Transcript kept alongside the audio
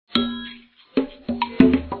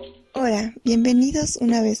Hola, bienvenidos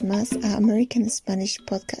una vez más a American Spanish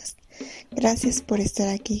Podcast. Gracias por estar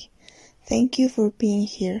aquí. Thank you for being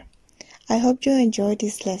here. I hope you enjoyed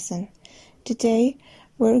this lesson. Today,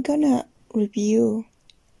 we're gonna review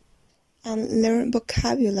and learn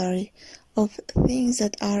vocabulary of things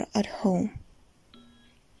that are at home.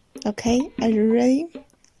 Okay, are you ready?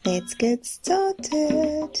 Let's get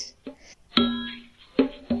started.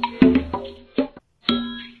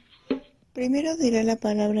 Primero diré la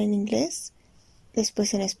palabra en inglés,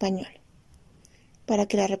 después en español, para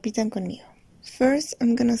que la repitan conmigo. First,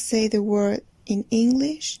 I'm gonna say the word in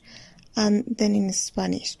English and then in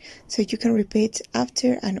Spanish, so you can repeat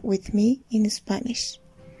after and with me in Spanish.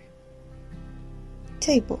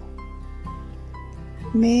 Table.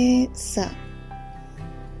 Mesa.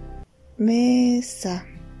 Mesa.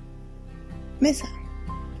 Mesa.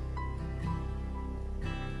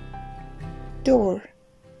 Door.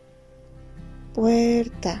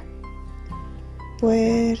 Puerta.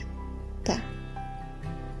 Puerta.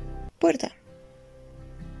 Puerta.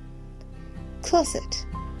 Closet.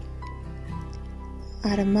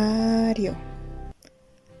 Armario.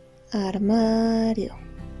 Armario.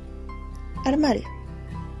 Armario.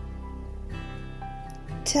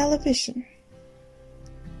 Television.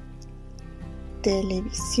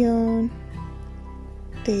 Televisión.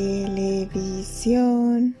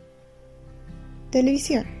 Televisión.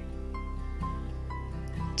 Televisión.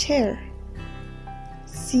 Chair.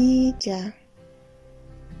 Silla.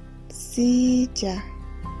 Silla.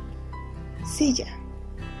 Silla.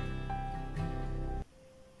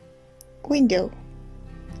 Window.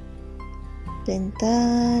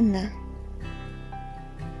 Ventana.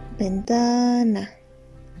 Ventana.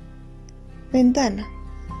 Ventana.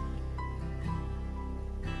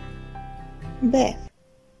 Bed.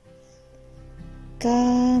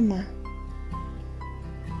 Cama.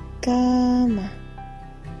 Cama.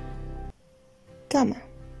 Cama.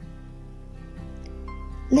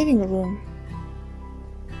 Living room.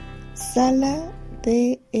 Sala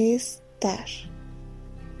de estar.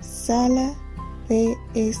 Sala de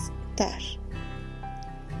estar.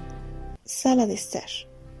 Sala de estar.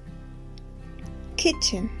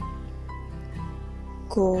 Kitchen.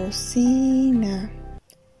 Cocina.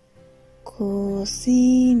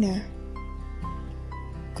 Cocina.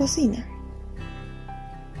 Cocina.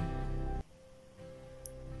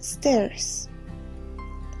 Stairs.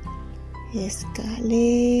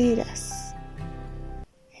 Escaleras.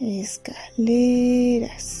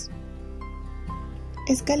 Escaleras.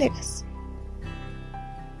 Escaleras.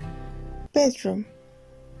 Bedroom.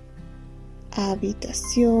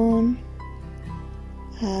 Habitación.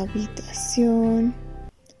 Habitación.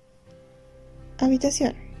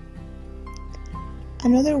 Habitación.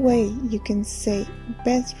 Another way you can say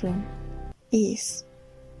bedroom is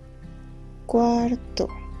cuarto.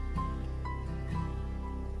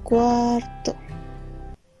 Cuarto.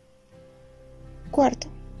 Cuarto.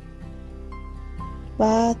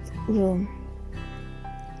 Bathroom.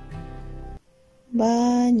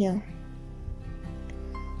 Baño.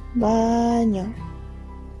 Baño.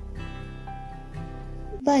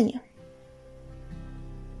 Baño.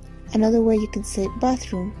 Another way you can say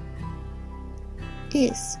bathroom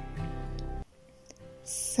is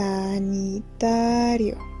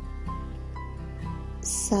sanitario.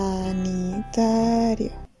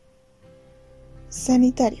 Sanitario.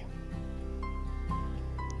 Sanitario.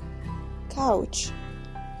 Couch.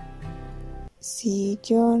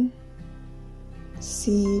 Sillón.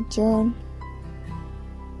 Sillón.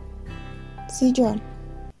 Sillón.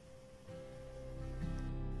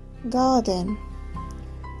 Garden.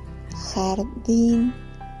 Jardín.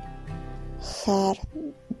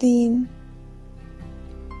 Jardín.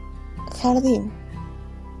 Jardín.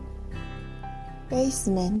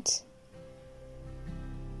 Basement.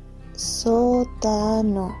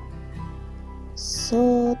 Sótano.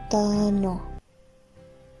 Sótano.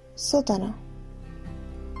 Sótano.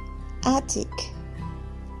 Attic.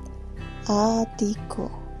 Ático.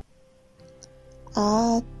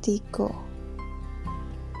 Ático.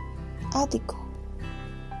 Ático.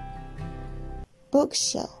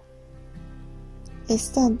 Bookshelf.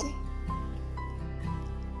 Estante.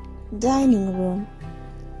 Dining room.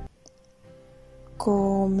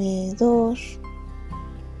 Comedor.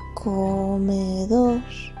 Comedor.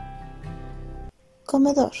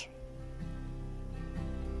 Comedor.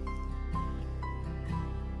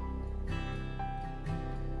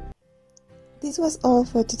 This was all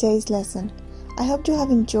for today's lesson. I hope you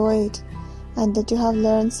have enjoyed and that you have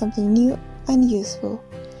learned something new and useful.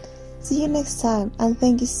 See you next time, and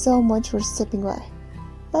thank you so much for stopping by.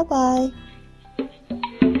 Bye bye.